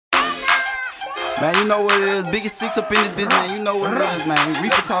Man, you know what it is. Vg64 up in this bitch, man. You know what it is, man.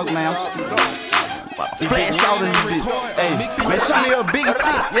 Reaper talk, man. Flash out in this bitch. Hey, man, turn me up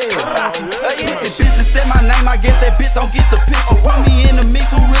Vg64, yeah. This business said my name, I guess that bitch don't get the picture. Put me in the mix,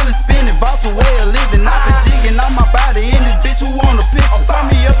 who really spinning? Bought a way of living. I've been jigging on my body in this bitch, who want a picture? Turn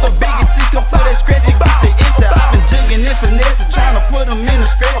me up the Vg64, come to that scratch and get your issue. I've been jigging and finessing, trying to put them in the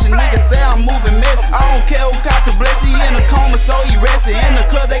scratch. And niggas say I'm moving messy. I don't care who caught the bless, he in a coma, so he rested. In the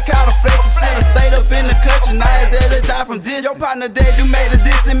club, they caught a flex and should've stayed up in the country. Now his ass died from this. Your partner dead, you made a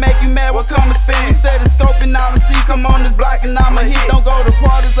diss and make you mad, what come and spin? Instead of scoping out to see, come on this block and I'm a hit. Don't go to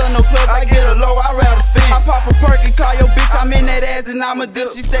parties or no club, I get a low, I rather spin. I pop a perk and call your bitch, I'm in that ass and I'm a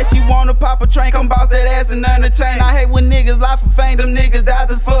dip. She said she wanna pop a train, come boss that ass and earn a chain. I hate when niggas lie for fame, them niggas die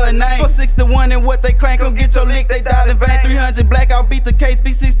just for a name. For 61 and what they claim, come get your lick, they died in vain. 300 black, I'll beat the case,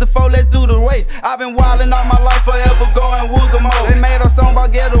 Vg64, let's do the race. I've been wildin' all my life, forever going wooga mode. They made a song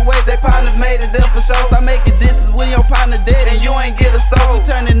about getaways, they partners made it there for sure. Stop making disses when your partner dead and you ain't get a soul. We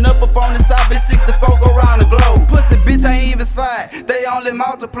turning up on the side, Vg64, go round the globe. Pussy bitch ain't even slide, they only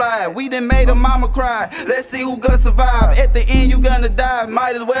multiply. We done made a mama cry, let's see who gonna survive. At the end you gonna die,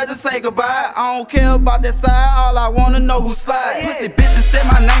 might as well just say goodbye. I don't care about that side, all I wanna know who slide. Pussy bitch that said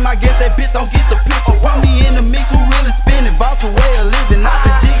my name, I guess that bitch don't get the picture. Put me in the mix, who really spinning? Bought a way of living, I've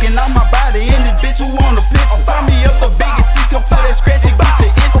been jigging on my body in this bitch, who want a picture?